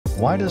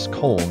Why does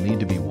coal need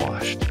to be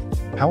washed?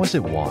 How is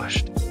it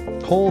washed?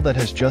 Coal that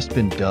has just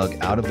been dug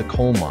out of the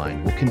coal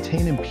mine will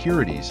contain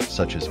impurities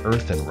such as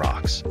earth and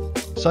rocks.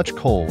 Such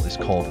coal is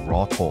called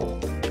raw coal.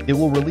 It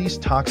will release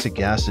toxic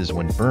gases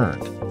when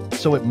burned,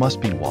 so it must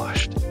be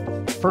washed.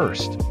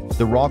 First,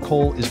 the raw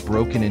coal is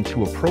broken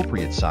into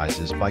appropriate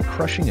sizes by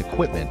crushing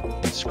equipment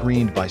and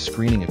screened by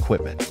screening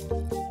equipment.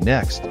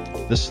 Next,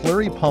 the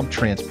slurry pump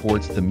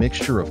transports the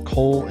mixture of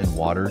coal and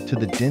water to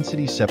the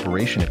density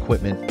separation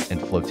equipment and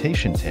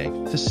flotation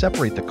tank to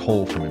separate the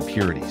coal from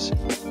impurities.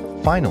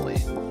 Finally,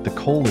 the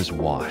coal is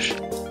washed.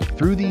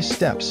 Through these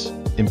steps,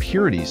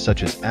 impurities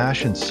such as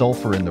ash and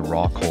sulfur in the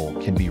raw coal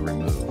can be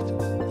removed.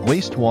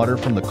 Wastewater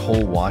from the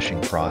coal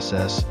washing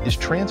process is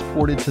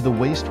transported to the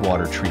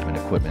wastewater treatment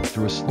equipment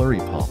through a slurry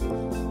pump.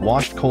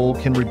 Washed coal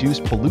can reduce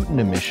pollutant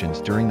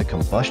emissions during the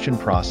combustion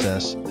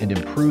process and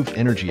improve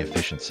energy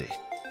efficiency.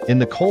 In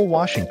the coal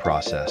washing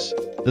process,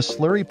 the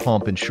slurry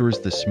pump ensures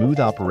the smooth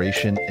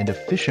operation and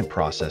efficient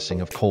processing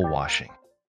of coal washing.